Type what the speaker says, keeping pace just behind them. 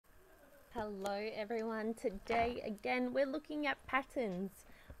Hello everyone, today again we're looking at patterns.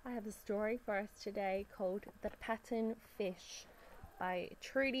 I have a story for us today called The Pattern Fish by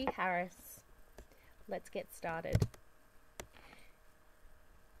Trudy Harris. Let's get started.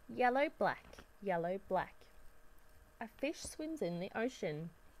 Yellow, black, yellow, black. A fish swims in the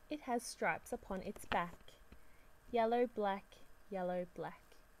ocean. It has stripes upon its back. Yellow, black, yellow, black.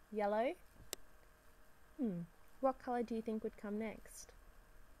 Yellow? What colour do you think would come next?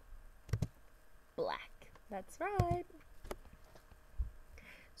 Black. That's right.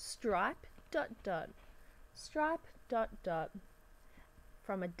 Stripe, dot, dot. Stripe, dot, dot.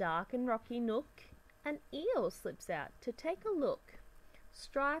 From a dark and rocky nook, an eel slips out to take a look.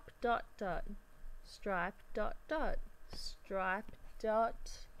 Stripe, dot, dot. Stripe, dot, dot. Stripe,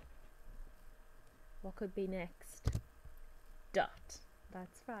 dot. What could be next? Dot.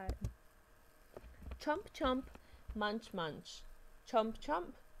 That's right. Chomp, chomp, munch, munch. Chomp,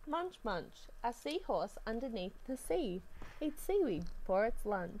 chomp, munch, munch. A seahorse underneath the sea eats seaweed for its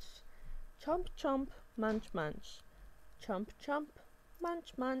lunch. Chomp, chomp, munch, munch. Chomp, chomp,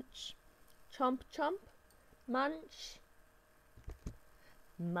 munch, munch. Chomp, chomp, munch,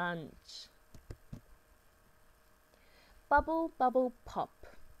 munch. Bubble, bubble, pop.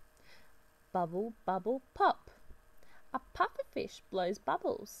 Bubble, bubble, pop. A pufferfish blows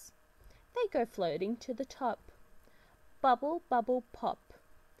bubbles. They go floating to the top. Bubble, bubble, pop.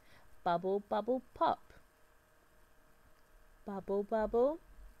 Bubble, bubble, pop. Bubble, bubble.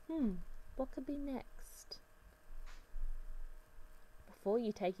 What could be next? Before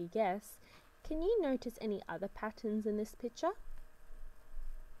you take a guess, can you notice any other patterns in this picture?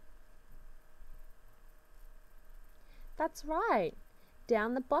 That's right.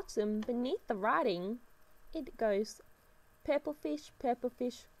 Down the bottom, beneath the writing, it goes purple fish,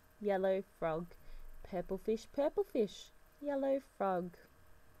 yellow frog. Purple fish, yellow frog.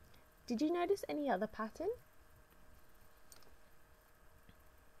 Did you notice any other pattern?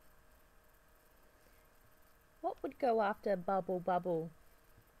 What would go after bubble, bubble?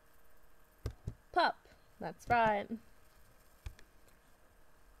 Pop. That's right.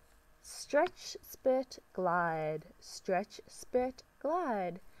 Stretch, spurt, glide. Stretch, spurt,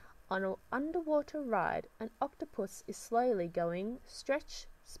 glide. On an underwater ride, an octopus is slowly going stretch,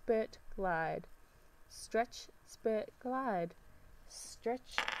 spurt, glide. Stretch, spurt, glide.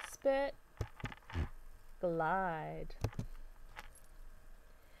 Stretch, spurt, glide.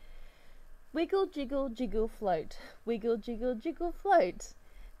 Wiggle, jiggle, jiggle, float. Wiggle, jiggle, jiggle, float.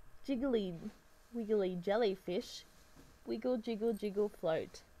 Jiggly, wiggly jellyfish. Wiggle, jiggle, jiggle,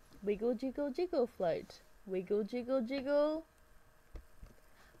 float. Wiggle, jiggle, jiggle, float. Wiggle, jiggle, jiggle,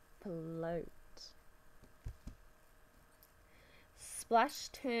 float. Splash,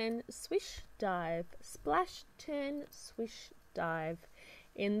 turn, swish, dive. Splash, turn, swish, dive.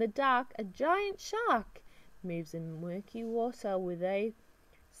 In the dark, a giant shark moves in murky water with a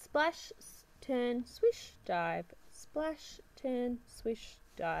splash, turn, swish, dive. Splash, turn, swish,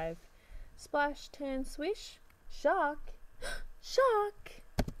 dive. Splash, turn, swish. Shark. Shark.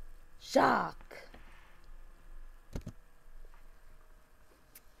 Shark.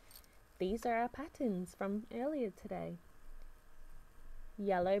 These are our patterns from earlier today.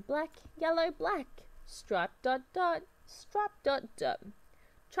 Yellow, black, stripe, dot, dot, stripe, dot, dot.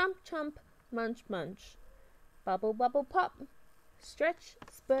 Chomp, chomp, munch, munch. Bubble, bubble, pop. Stretch,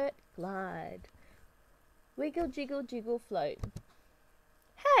 spurt, glide. Wiggle, jiggle, jiggle, float.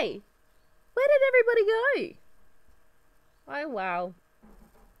 Hey, where did everybody go? Oh, wow.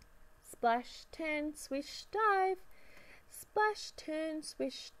 Splash, turn, swish, dive. Splash, turn,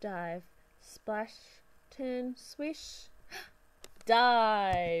 swish, dive. Splash, turn, swish,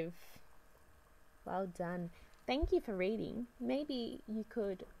 dive. Well done. Thank you for reading. Maybe you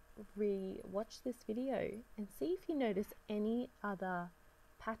could re-watch this video and see if you notice any other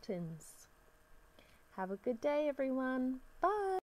patterns. Have a good day, everyone. Bye.